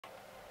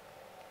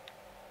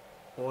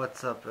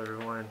What's up,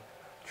 everyone?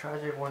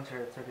 Tragic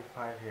Winter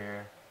 35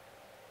 here,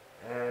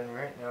 and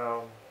right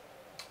now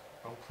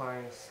I'm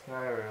playing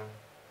Skyrim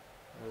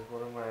as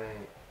one of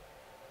my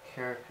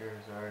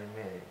characters already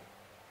made.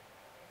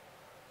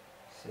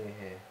 See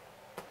here,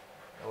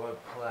 and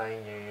what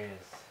playing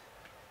is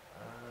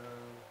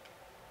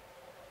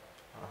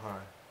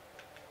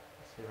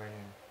let's see right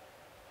here.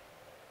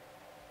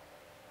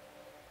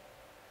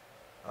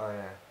 Oh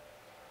yeah,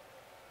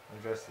 I'm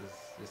dressed as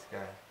this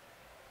guy.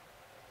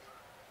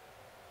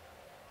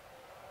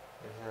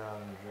 This is how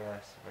I'm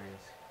dressed.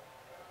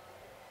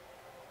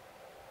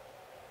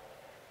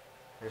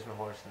 There's my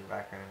horse in the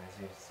background, as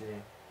you can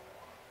see.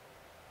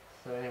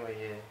 So anyway,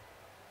 yeah,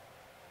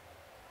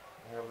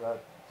 I'm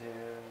about to do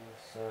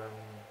some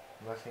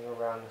messing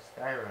around with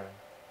Skyrim.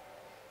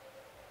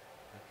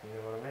 If you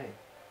know what I mean.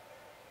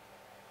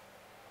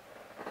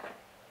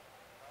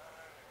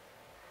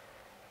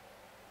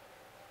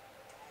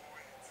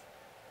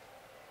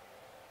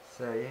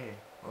 So yeah,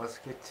 let's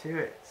get to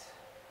it.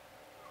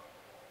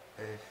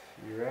 If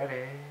you're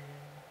ready.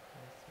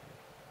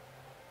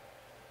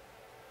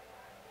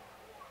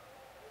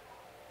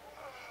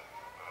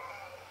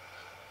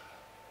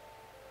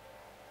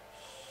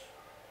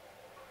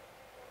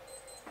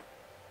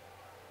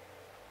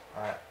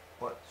 Alright,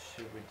 what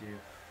should we do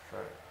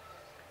first?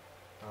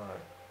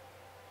 Alright.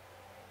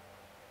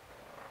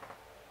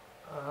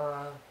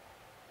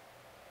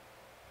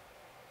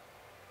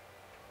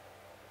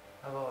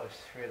 How about we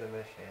screw the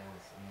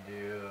missions and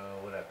do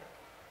whatever?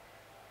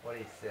 What do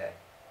you say?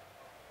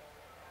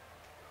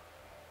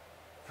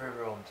 Free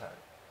roam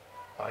time.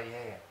 Oh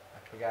yeah, I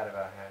forgot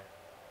about her.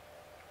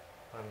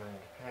 One of my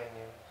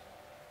companions.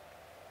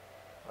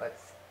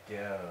 Let's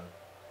go.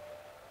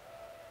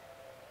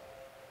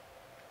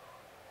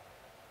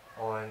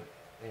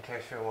 In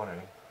case you're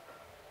wondering,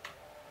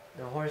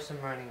 the horse I'm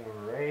riding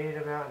right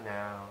about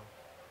now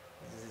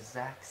is the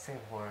exact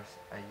same horse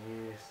I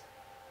used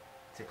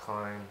to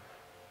climb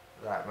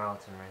that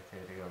mountain right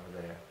there to go over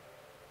there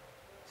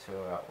to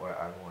where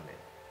I wanted.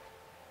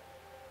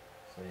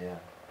 So yeah.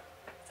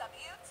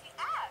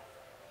 WTF?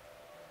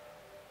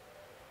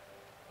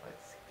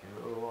 Let's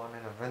go on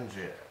an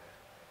adventure.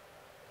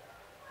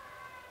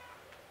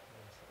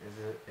 Is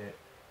it?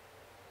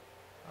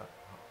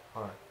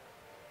 Hold on.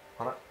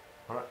 Hold on.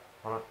 Hold on.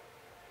 Hold on.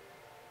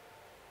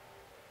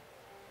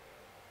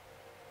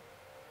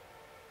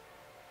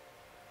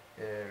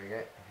 There we go.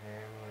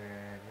 And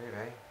we're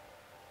moving.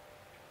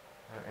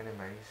 No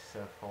enemies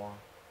so far.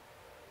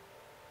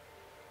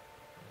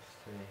 Just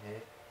through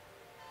here.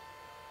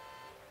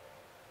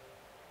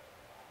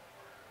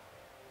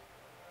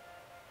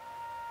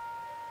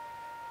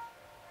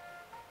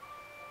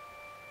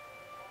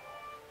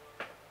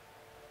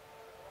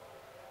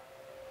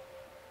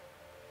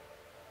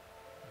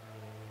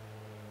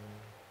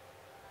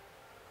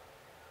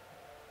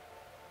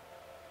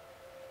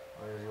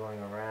 We're just going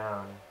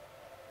around.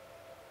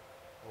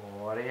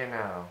 What do you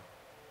know?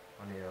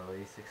 When you at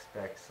least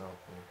expect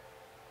something.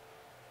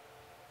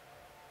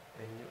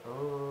 And you,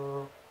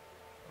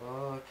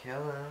 oh,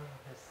 kill him.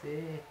 Let's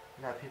see.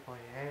 We got people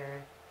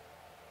here.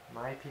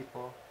 My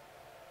people.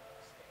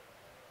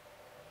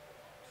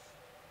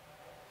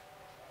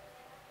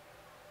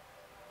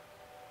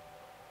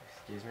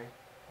 Excuse me?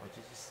 What did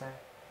you just say?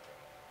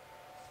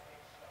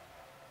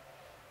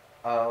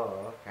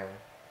 Oh, okay.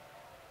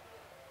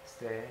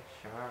 Stay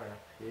sharp.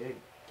 You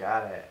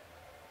got it.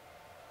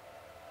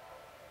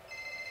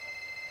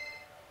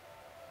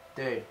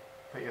 Dude,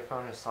 put your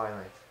phone in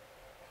silent.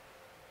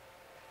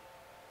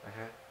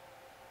 Okay?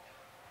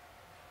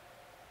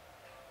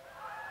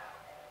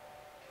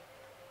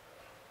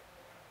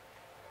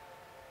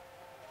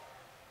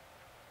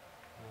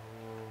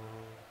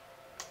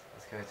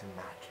 Let's go to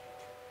magic.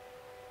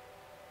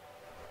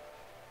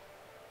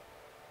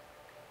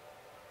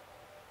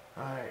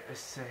 Alright,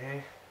 let's see.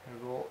 We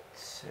got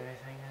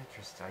anything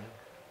interesting.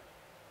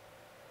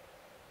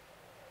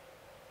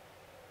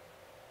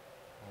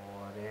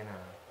 What do you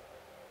know?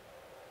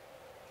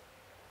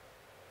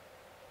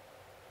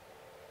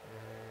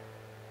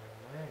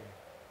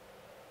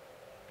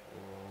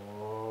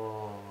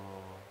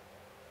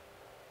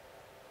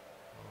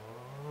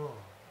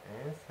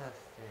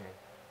 Interesting.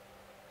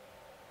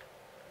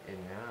 You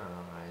know,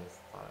 I just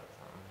thought it was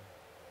on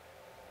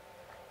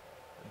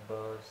the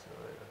bow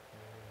sword.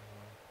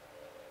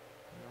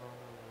 No,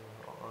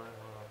 hold on.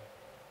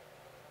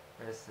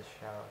 Where's the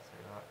shouts I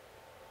got?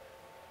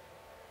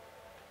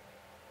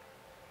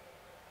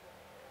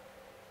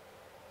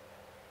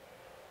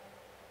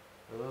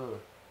 Ooh,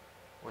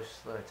 we'll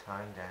slow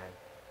time down.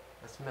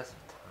 Let's mess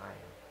with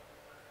time,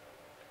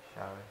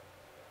 shall we?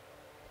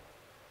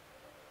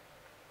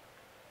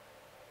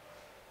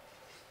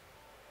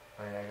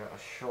 Right, I got a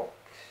shock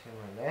in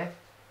my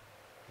left,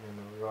 and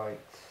the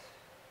right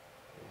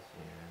is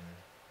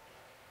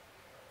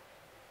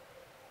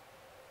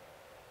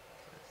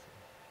let's see.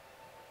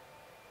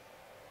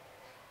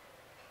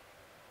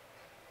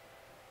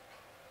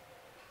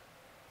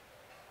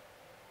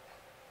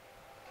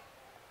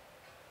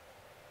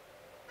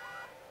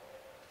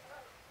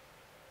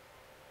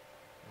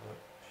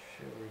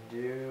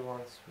 do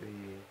once we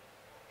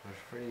are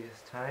free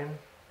this time.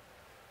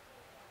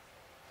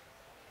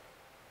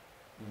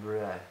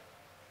 Bruh.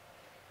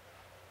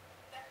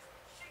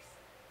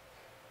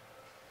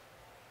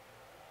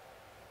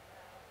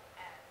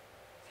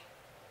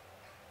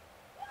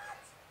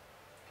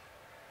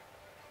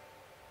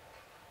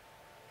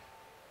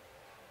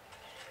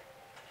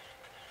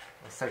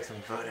 Let's take some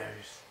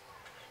photos.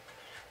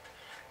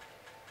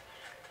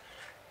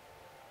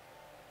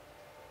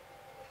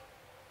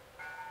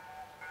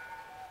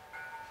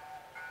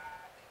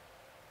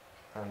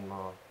 And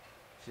Mom,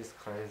 she's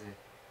crazy.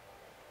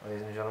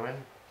 Ladies and gentlemen,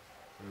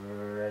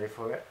 ready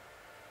for it?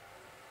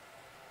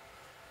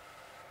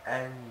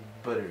 And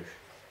butter.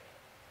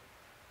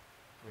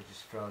 We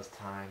just froze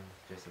time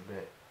just a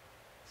bit.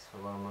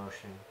 Slow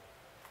motion.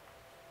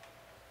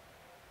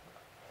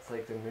 It's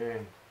like the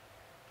moon.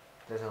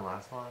 Doesn't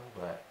last long,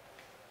 but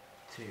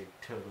to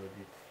totally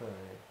be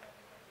fine.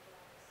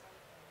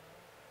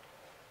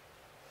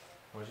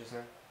 What'd you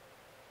say?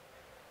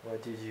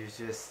 What did you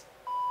just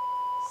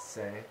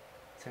say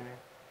to me?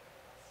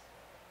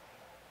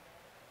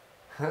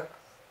 Huh?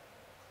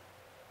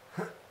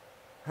 Huh?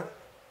 Huh?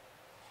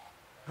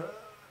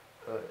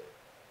 Huh?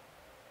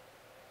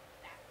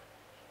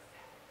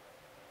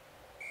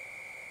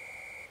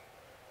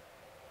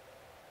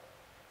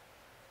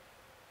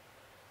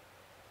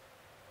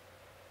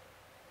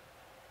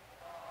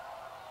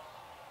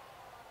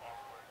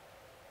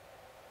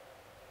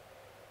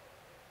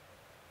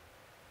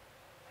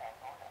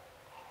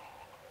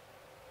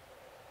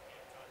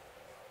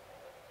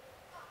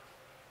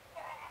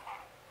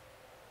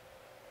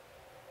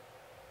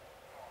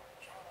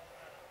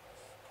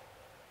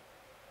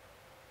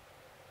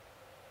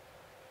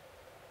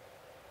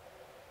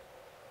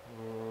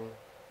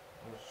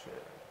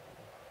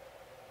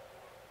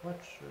 What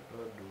should I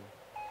do?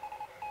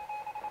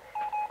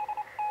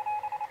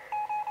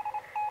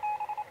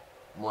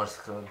 Morse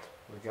code.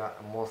 We got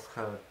a Morse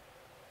code.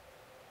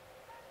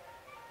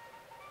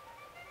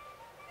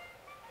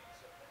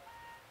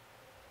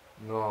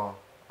 No,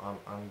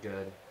 I'm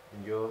good.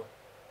 And you?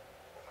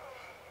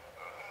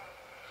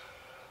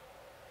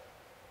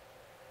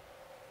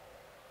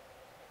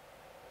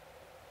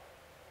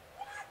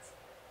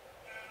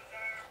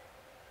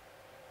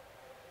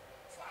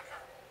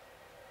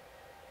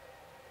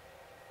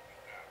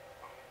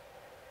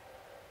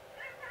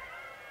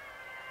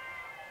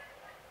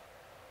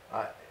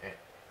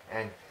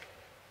 And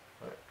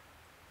what?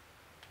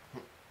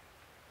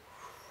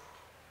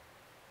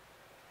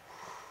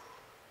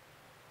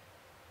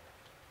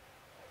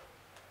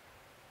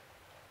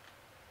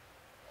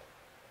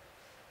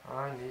 I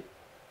need.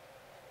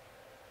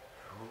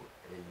 Who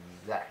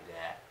is that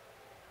guy?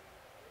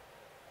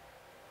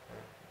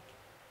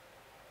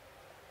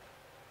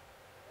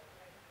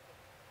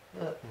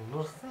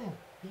 Nothing.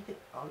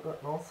 I got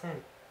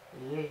nothing.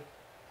 Yeah.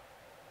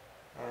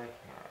 Okay.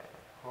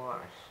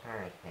 Horse.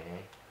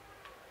 Okay.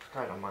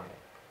 Start on Monday.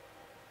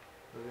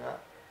 We got.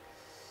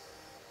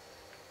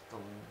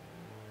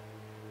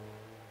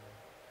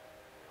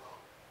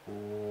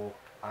 Oh,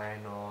 I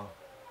know.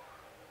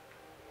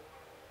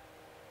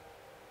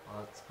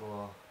 Let's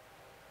go.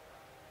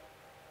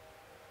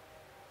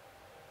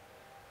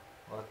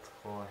 Let's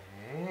go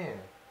here.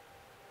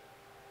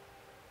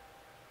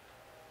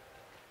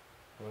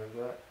 We're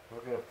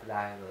gonna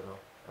fly a little.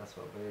 That's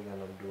what we're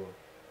gonna do.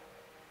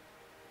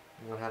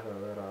 We're gonna have a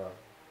little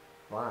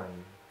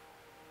fun.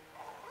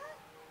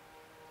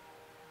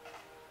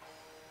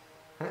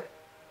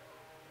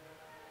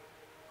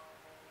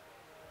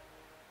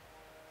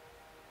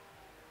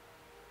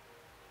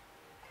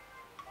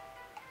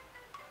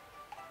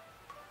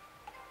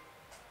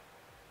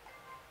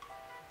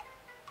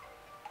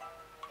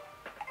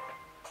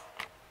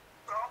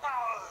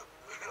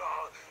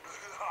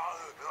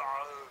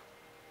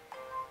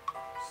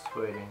 Just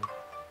waiting.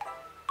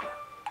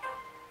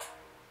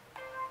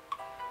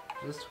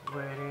 Just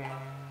waiting.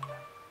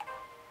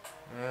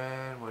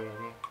 And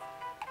waiting.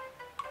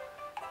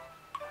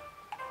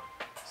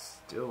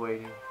 Still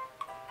waiting.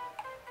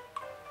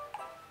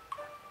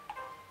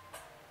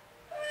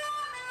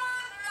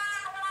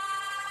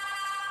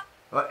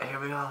 Oh, here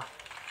we are.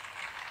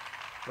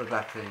 We're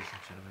back, ladies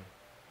and gentlemen.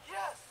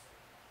 Yes!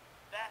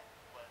 That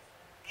was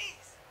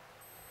easy!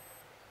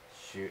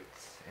 Shoot.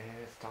 And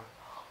it's done.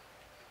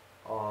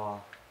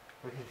 Oh,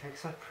 we can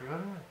fix that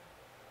problem.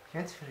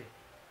 Can't we?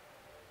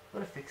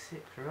 Gotta fix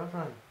it,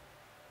 problem.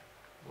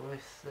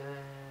 Where's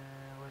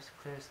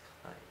Claire's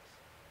skies?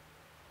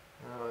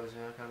 No,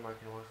 we're not gonna mark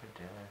it work for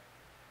dinner.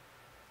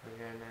 We're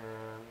gonna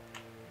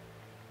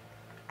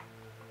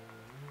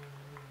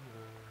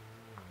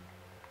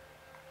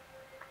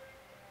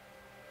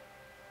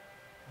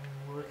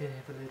we're gonna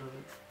have a little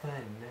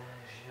fun,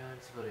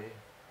 buddy.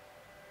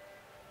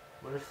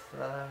 What if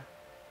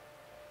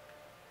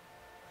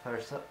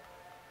first up,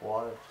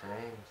 wall of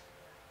flames,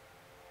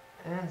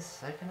 and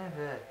second of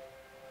it,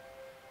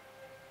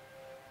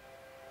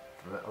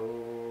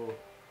 oh,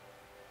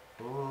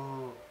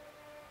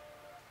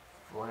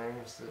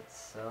 flames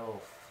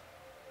itself.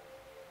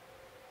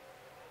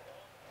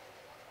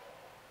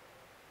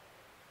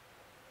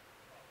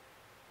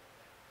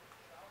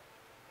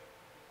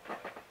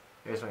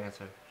 Here's my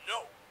answer.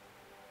 No.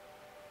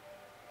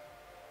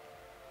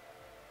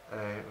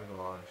 Hey, my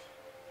gosh.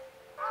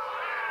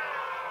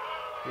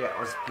 Yeah,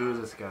 let's boo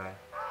this guy.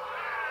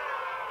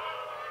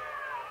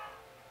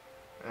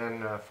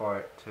 And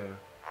fart too.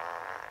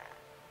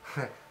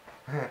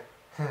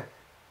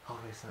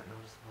 Hopefully it's not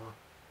noticeable.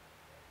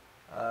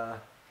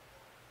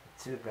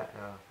 Too bad.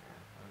 No,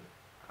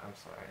 yeah, I'm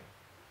sorry.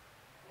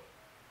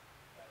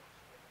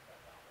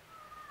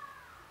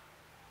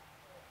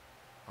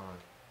 On.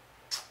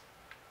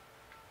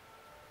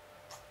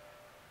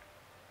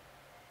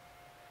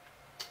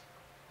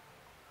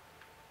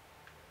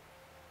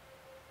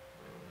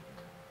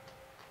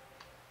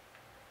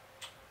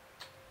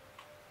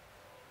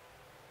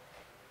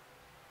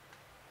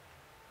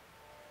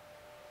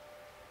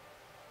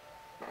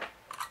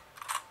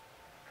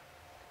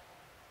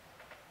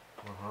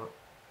 Uh-huh.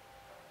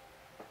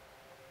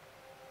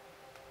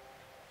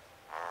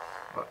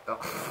 What? Oh.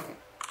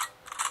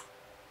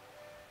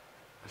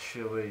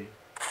 Should we?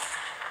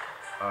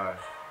 Alright.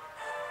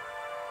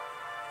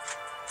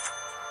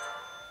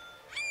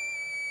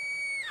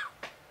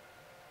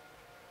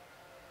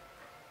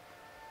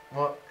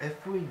 Well,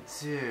 if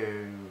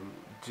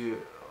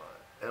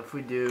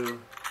we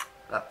do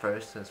that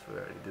first, since we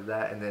already did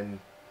that, and then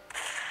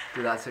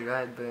do that to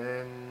guide,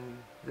 then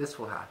this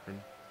will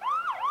happen.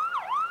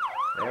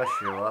 They'll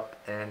show up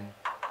and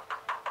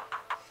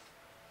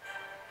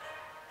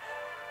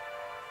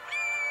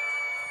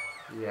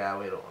yeah,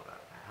 we don't want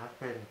that to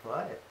happen,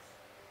 but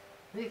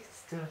we can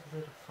still have a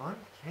little fun,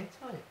 can't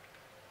we?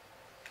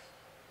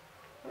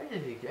 Where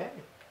did he go? I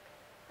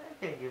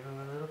can give him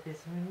a little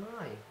piece of my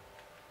mind.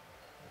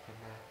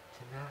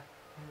 Tonight,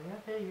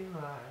 wherever you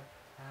are,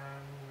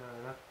 I'm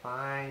gonna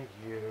find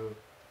you.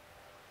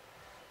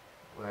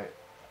 Wait,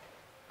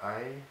 do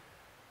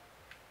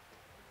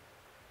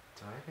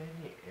I have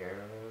any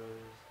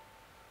arrows?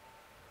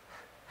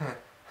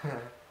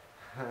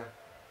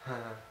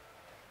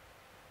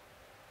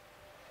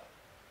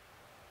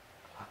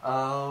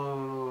 Oh,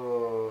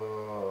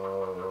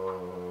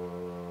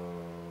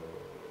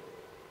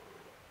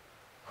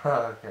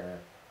 okay.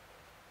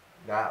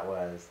 That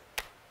was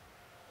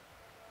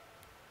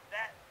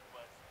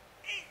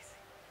easy.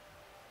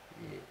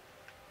 yeah.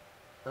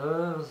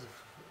 Oh, it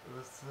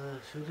was the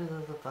shooting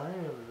of the fire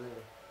over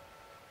there.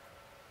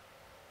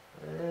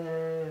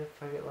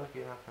 If I get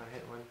lucky enough, I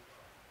hit one.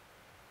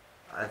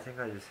 I think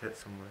I just hit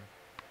somewhere.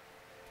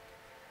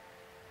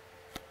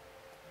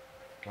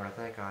 Or I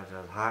think I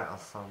just hit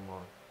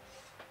someone.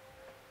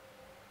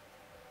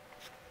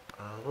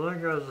 I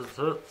think I just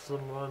hit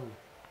someone.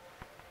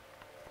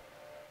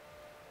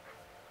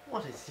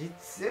 What is he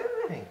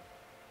doing?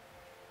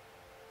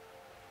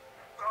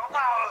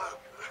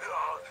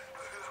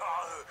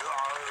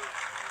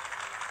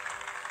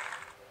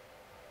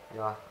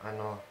 Yeah, I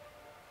know.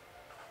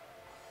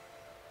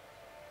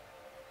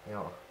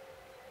 Yeah.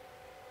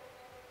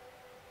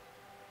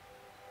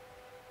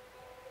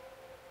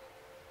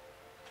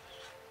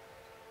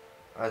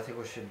 I think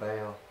we should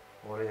bail.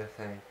 What do you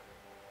think?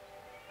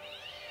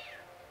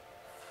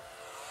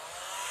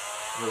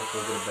 Look,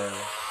 we're gonna bail.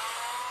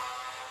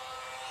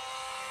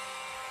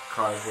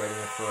 Car's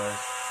waiting for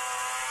us.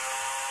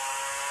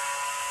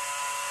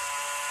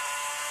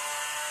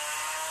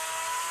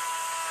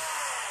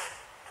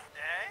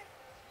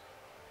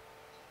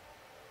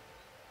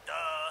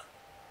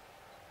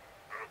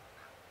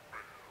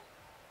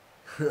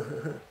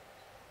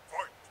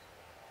 Fart.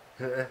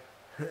 Yeah.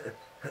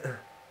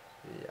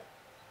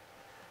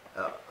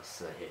 Oh,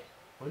 say.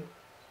 What?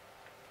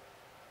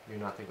 You're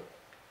not thinking.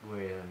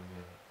 Wait a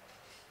minute.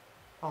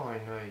 Oh, I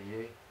know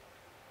you.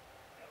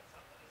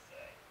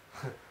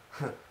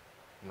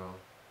 No.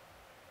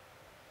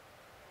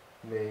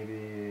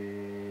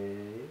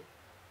 Maybe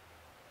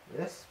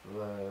this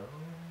will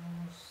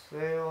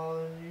say all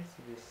that needs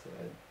to be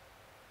said.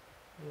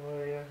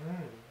 What do you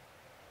think?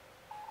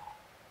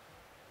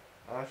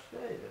 I'll show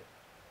you.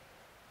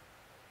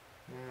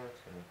 Yeah,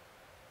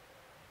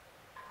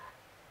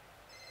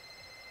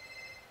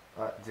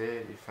 okay.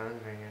 Dude, your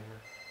phone's ringing.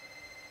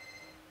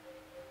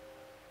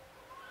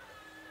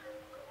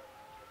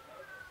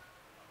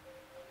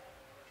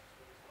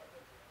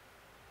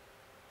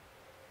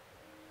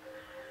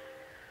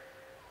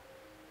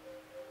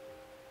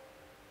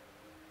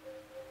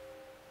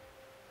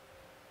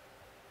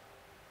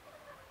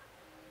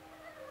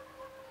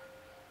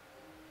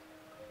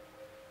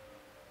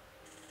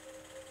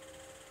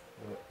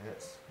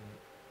 Yes.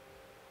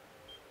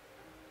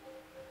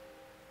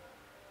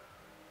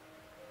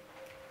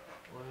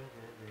 Where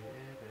did the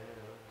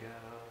arrow go?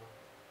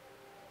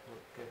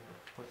 We're gonna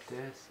put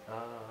this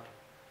up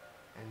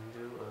and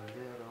do a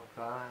little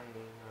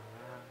flying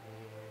around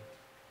here.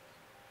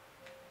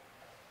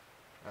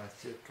 I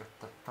still got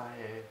the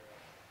fire.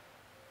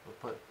 We'll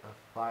put a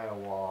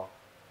firewall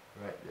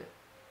right there.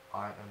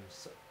 I am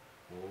so.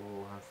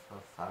 Oh, I'm so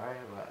sorry,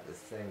 but at the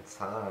same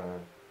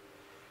time.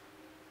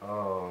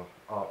 Oh,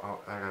 I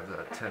got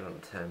that 10 on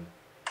 10.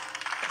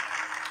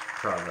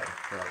 Bravo.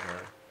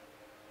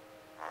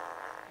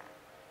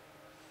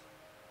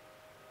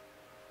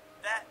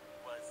 That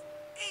was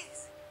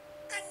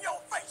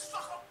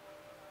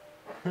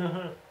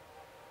Oh,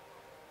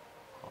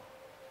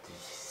 did you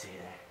see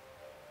that?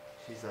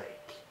 She's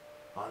like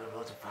all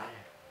about the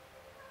fire.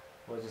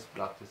 We'll just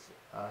block this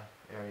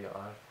area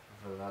off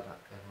with a lot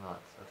and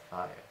lots of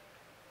fire.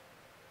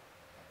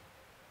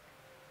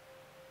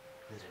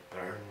 Is it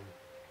burning?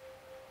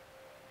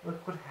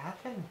 Look what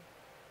happened.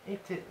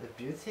 Ain't it the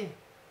beauty?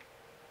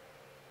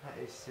 That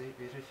is so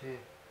beautiful,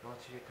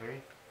 don't you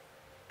agree?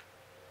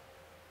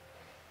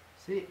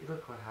 See,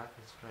 look what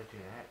happens when I do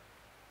that.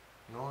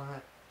 No,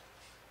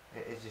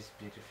 it's just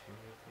beautiful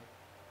right there.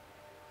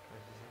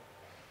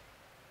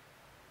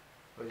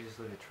 What is it? Or just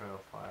leave a trail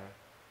of fire.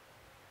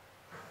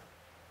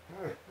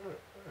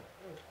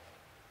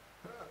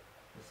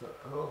 It's like,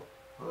 oh,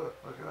 I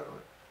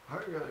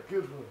got a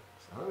good one,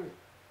 honey.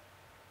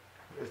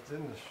 It's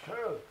in the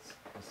shouts,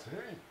 see?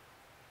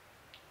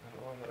 And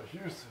I'm not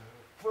used to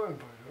have fun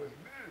by doing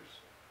this.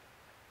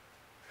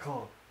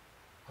 Cool.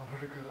 I'm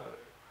pretty good at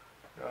it.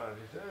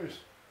 These days,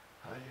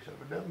 I used to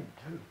have a dummy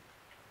too.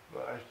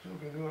 But I still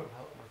can do it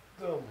without my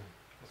thumb.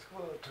 Let's go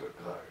out to a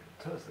car and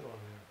test it on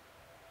him.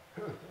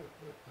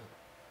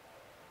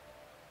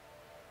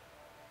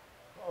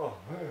 Oh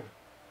man.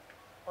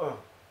 Oh,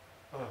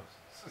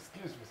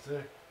 excuse me,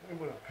 sir. I'm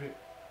gonna pick.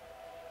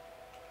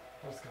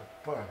 I just got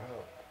fire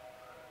out.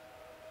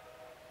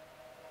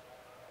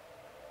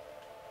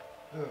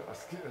 Yeah, I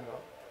was getting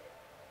up.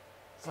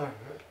 Sorry,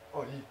 man.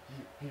 Oh,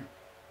 you.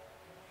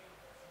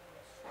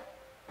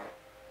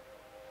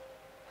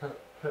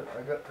 I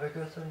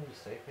got something to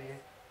say for you.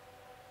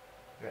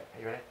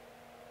 You ready?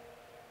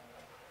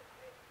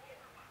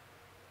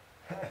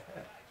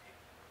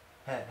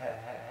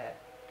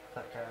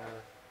 Fucker.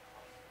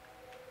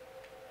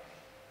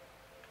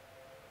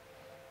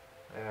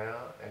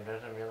 Yeah, it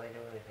doesn't really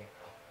do anything.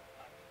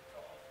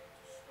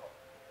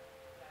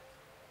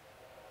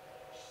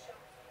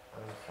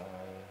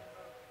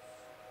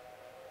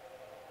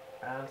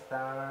 I'm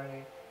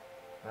sorry,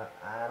 but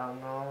I don't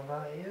know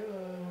about you.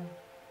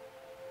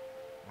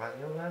 Are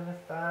you ever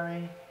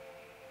sorry?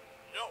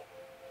 No.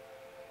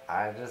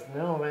 I just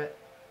knew it.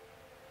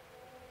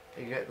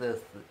 You get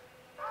this.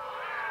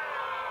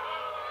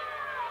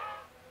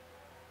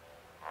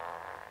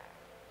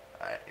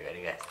 Alright, you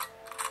ready, guys?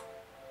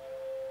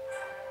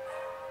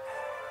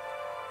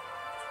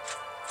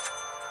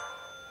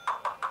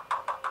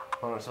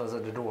 Hold on, someone's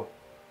at the door.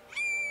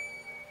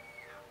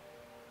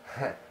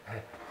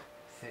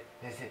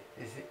 Is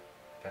it?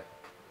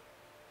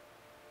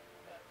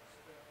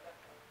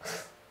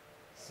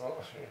 So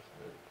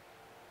seriously.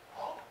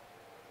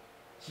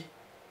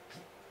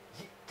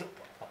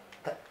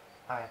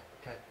 I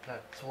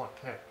that's one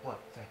there,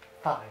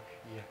 5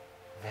 year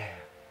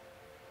there.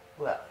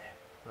 Well then,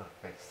 we'll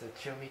fix the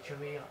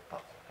chimney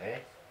up, eh?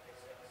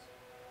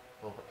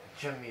 We'll put the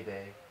chimney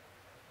there.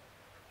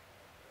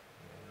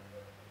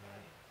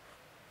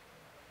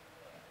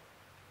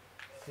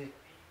 See,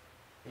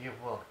 you're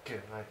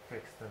welcome. I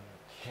fixed the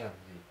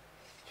chimney.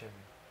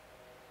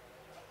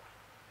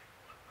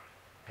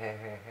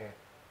 Heh.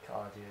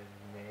 Called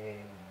your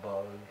name,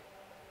 bug.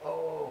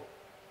 Oh,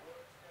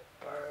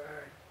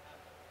 bird.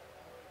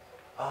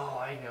 Oh,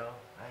 I know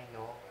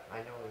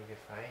where we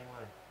could find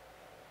one.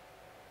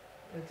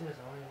 If there's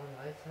only one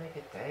light to make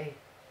it day.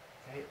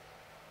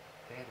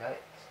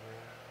 Daylights.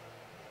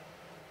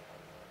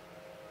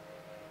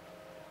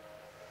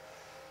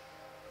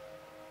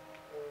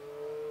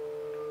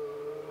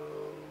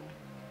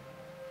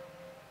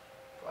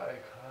 I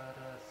caught a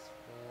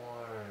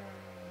swarm.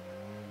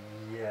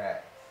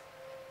 Yes.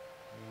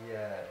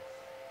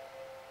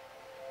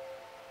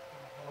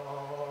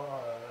 Oh,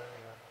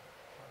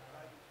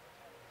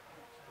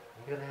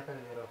 I'm gonna have a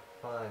little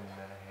fun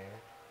here.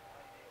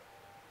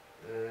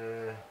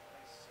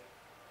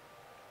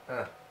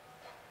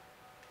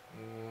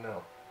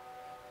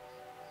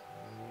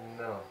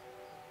 No.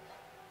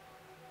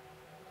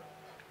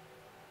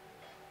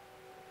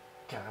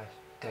 Gosh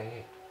dang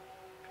it.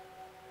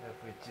 If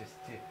we just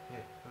did,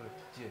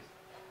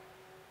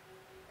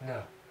 no.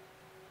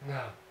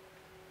 Not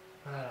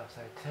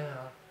upside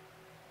down.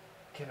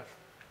 Can't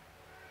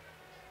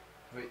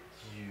with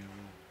you.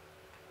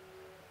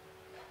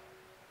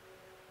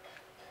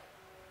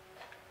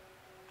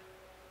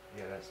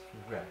 Yeah, that's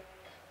right.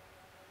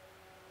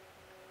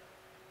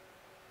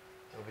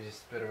 So we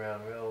just spin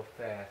around real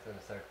fast in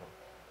a circle.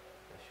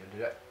 That should do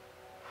that.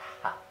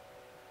 Ha!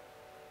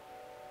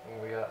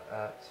 And we got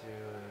out to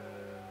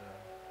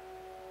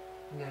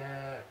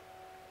no.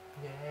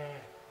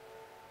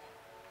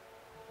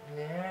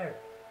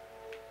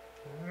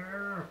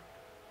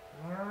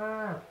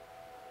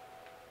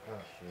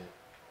 Oh shit.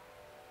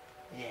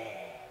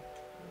 Yeah.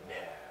 No.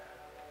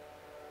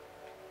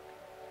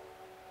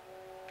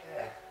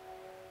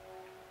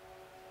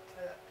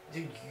 Do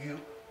you?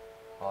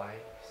 I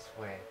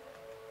swear.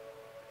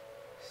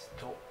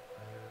 Stop.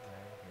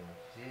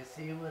 Do you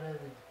see what I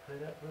did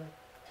put up with?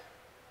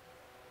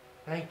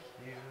 Thank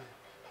you.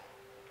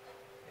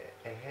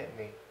 It hit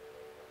me.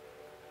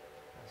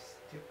 That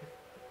stupid.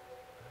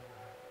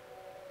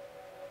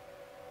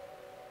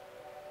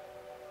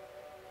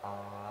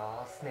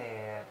 Aw,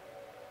 snap.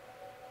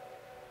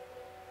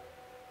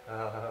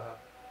 Oh,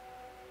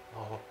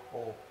 oh,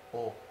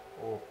 oh,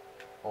 oh,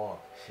 oh,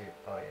 shit.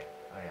 Oh yeah,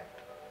 oh yeah.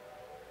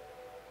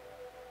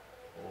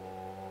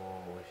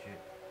 Oh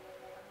shit.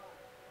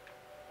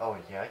 Oh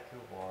yeah,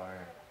 you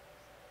are.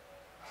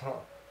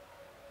 Huh.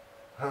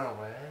 Huh,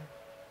 man.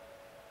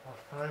 Well,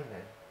 fine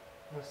then.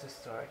 Let's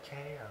just start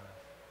chaos,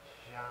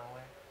 shall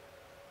we?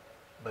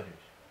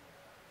 Butters.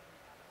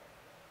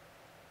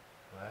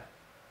 What?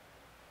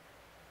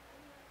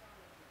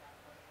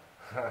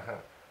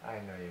 I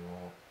know you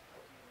won't.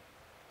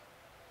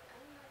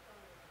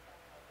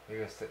 You're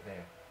gonna sit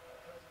there.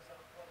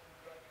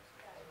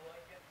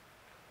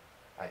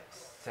 I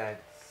said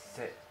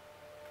sit.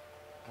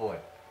 Boy.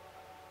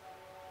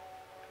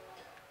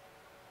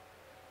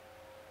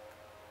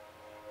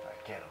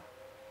 Alright, get him.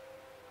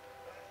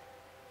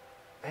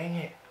 Dang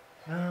it.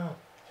 No.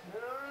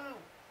 No.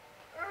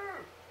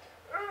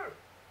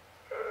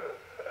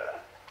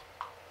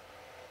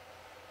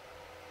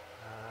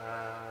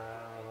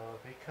 I'll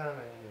be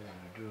coming.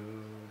 Do,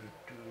 do,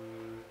 do.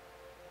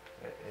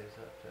 It is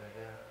upside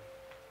down.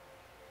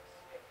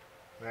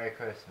 Merry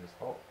Christmas.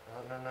 Oh,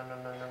 oh no, no, no,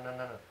 no, no, no,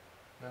 no.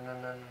 No, no,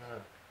 no, no,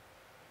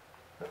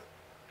 no.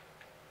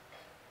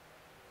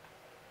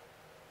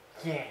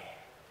 Yeah.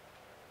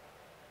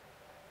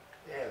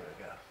 There we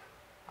go.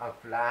 I'm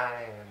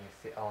flying. You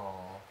see,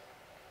 oh.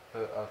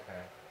 But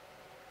okay.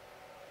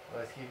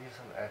 Let's give you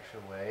some extra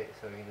weight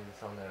so we can do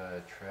this on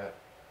the trip.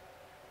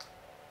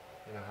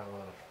 You know, have a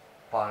little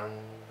fun,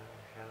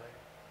 shall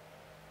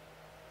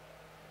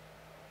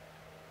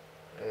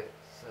we?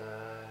 It's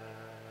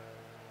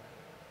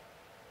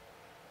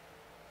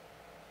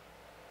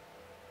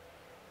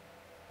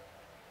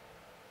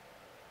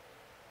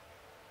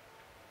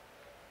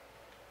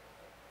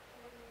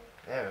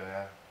there we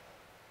go.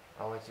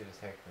 I want you to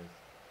take this.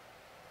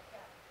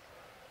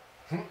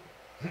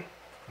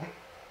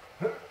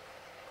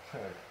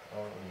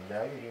 Oh,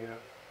 negative.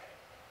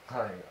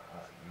 Like,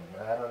 you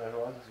mad on it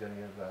was gonna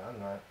get, but I'm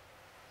not.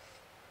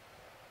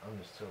 I'm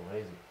just too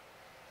lazy.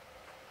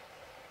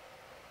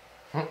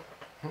 Do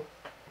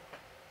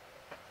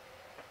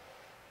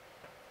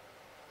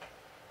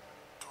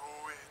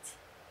it.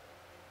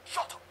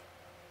 Shut up.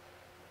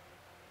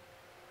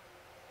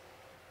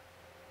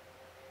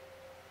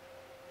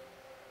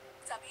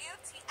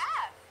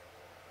 WTF?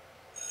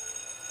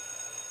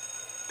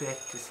 Back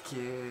to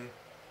scare.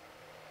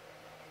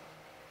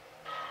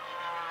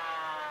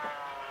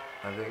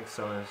 I think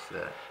someone's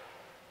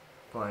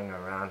flying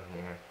around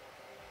here.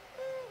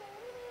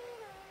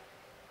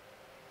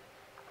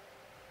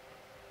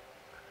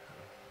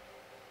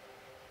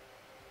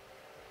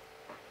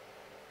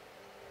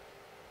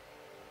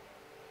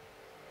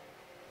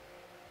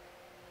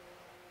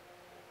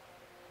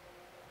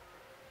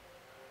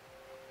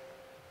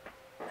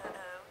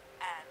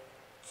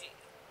 OMG.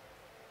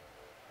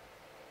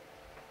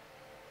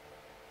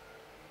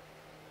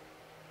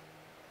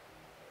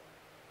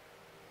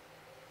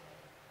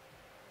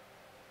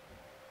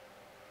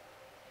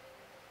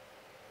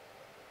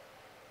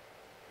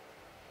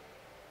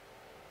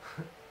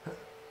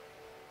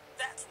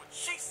 That's what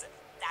she said.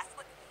 That's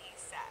what he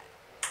said.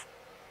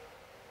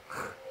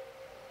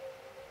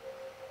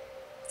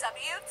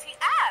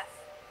 WTF?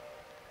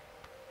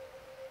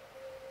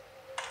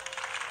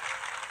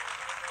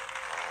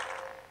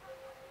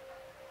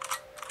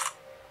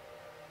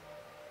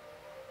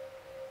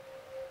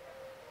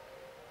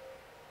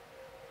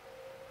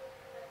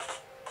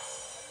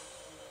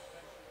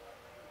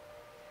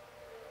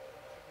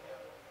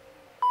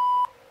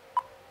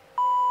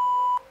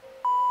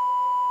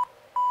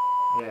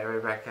 Yeah,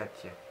 right back at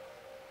you.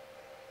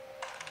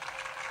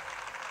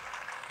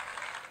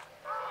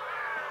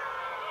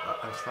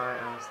 I'm sorry,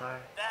 I'm sorry.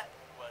 That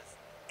was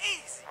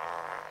easy.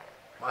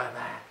 My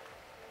bad.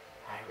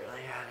 I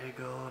really had to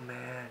go,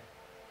 man.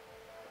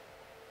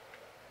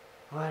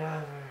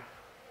 Whatever.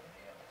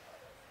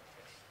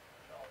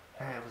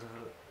 Hey, it was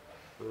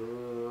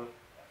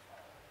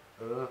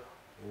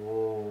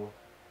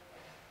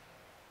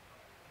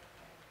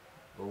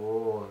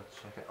oh,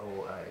 check it.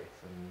 Oh,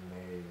 it's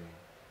amazing.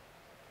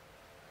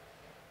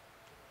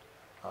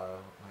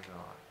 Oh my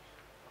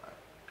gosh.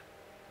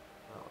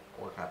 Oh,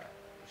 look at it.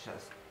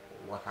 Just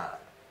look at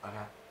it.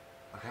 Okay?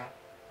 Okay?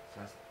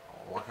 Just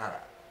look at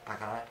it.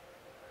 Okay?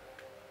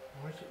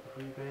 Where's she? Who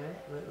you been?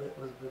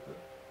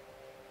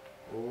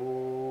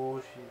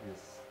 Oh, she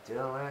is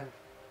stealing.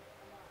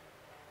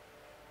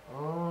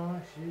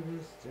 Oh, she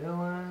is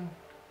stealing.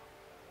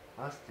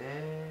 What's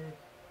that?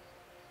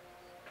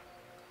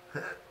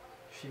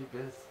 She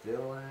been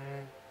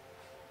stealing.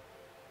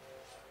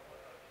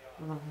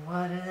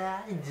 What did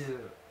I do?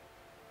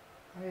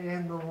 I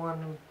am the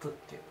one who took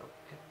it,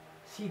 okay?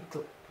 She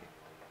took it,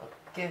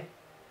 okay?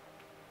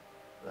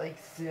 Like,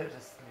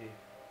 seriously.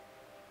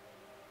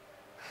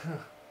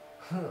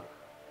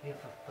 You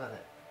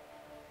pathetic.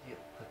 You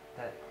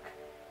pathetic.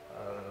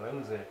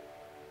 Loser.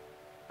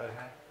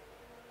 Okay?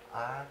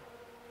 I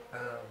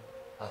am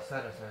a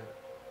citizen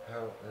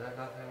who did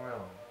nothing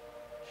wrong.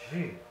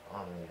 She,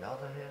 on the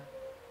other hand,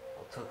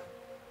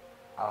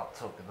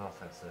 took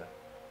nothing, sir.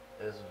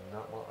 This was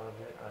not what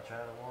I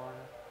tried to warn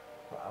her.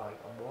 But like,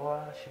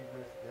 boy, she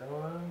was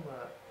doing,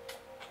 but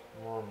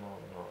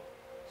no.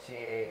 She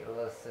ain't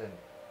listen.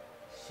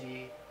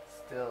 She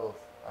still,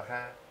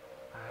 okay?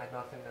 I had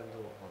nothing to do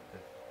with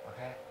this,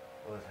 okay?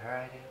 It was her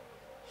idea.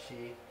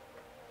 She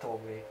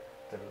told me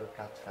to look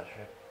out for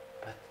her,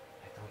 but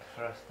I don't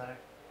trust her,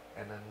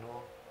 and I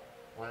know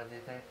one of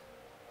these days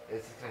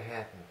it's gonna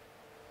happen.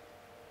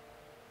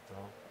 So,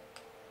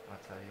 I'll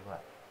tell you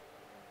what.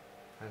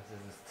 This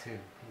is two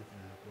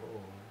pieces of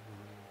gold.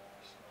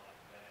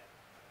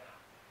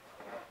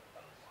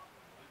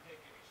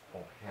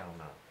 Oh, hell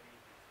no.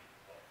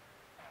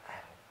 I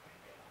don't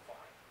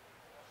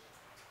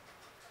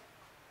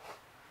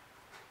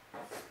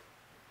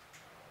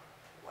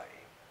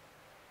wait.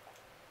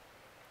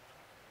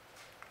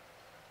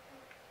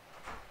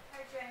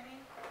 Hey,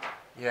 Jamie,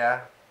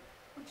 Yeah?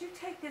 would you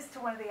take this to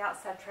one of the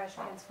outside trash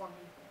cans for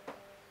me?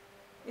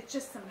 It's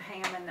just some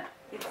ham and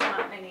it's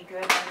not any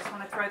good. I just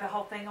want to throw the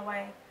whole thing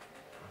away.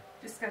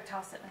 Just go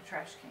toss it in a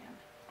trash can.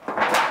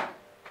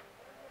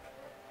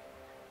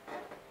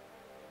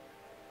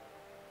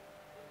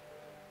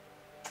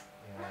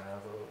 Yeah,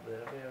 that's a little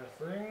bit of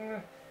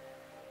everything.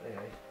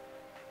 Anyways.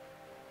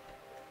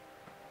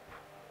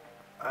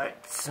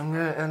 Alright, so I'm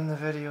gonna end the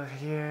video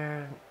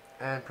here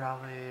and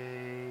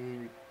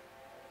probably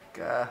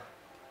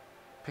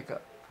pick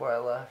up where I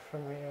left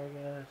from here, I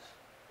guess.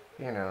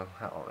 You know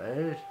how it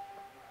is.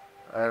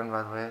 And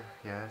by the way,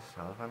 yes,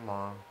 that was my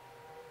mom.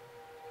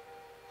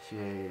 She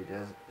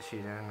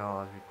didn't know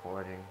I was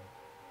recording.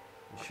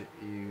 It's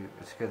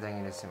a good thing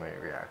you didn't see my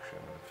reaction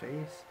on the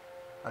face.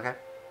 Okay.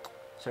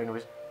 So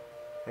anyways,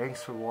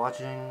 thanks for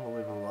watching.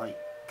 Leave a like.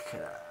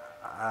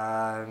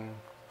 And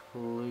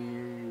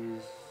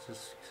please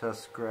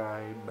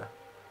subscribe.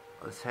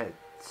 Let's hit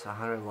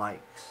 100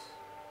 likes.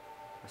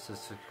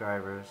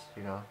 Subscribers,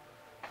 you know.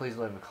 Please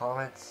leave a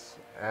comment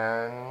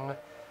and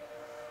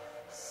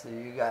see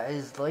you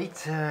guys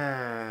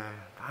later.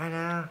 Bye now.